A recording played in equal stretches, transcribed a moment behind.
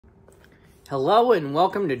Hello and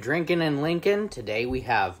welcome to Drinkin' in Lincoln. Today we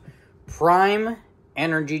have Prime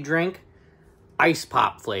Energy Drink Ice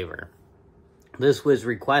Pop flavor. This was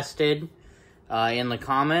requested in the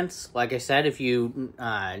comments. Like I said, if you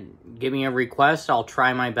give me a request, I'll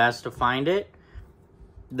try my best to find it.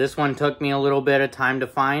 This one took me a little bit of time to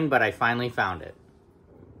find, but I finally found it.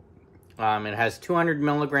 It has 200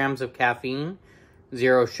 milligrams of caffeine,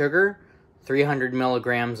 0 sugar, 300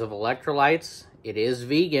 milligrams of electrolytes. It is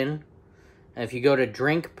vegan. And if you go to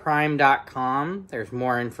drinkprime.com, there's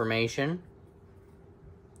more information.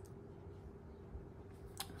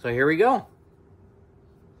 So here we go.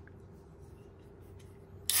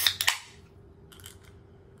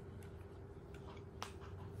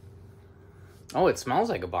 Oh, it smells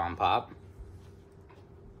like a bomb pop.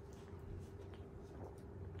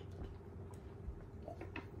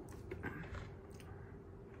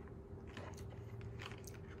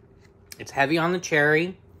 It's heavy on the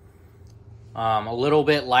cherry. A little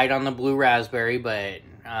bit light on the blue raspberry, but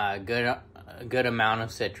a good amount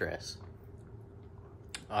of citrus.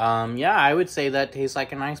 Yeah, I would say that tastes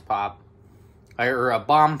like an ice pop. Or a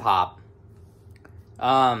bomb pop.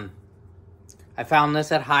 I found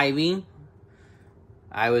this at Hy-Vee.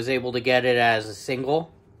 I was able to get it as a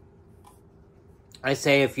single. I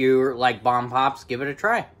say if you like bomb pops, give it a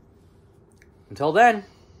try. Until then,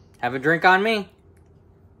 have a drink on me.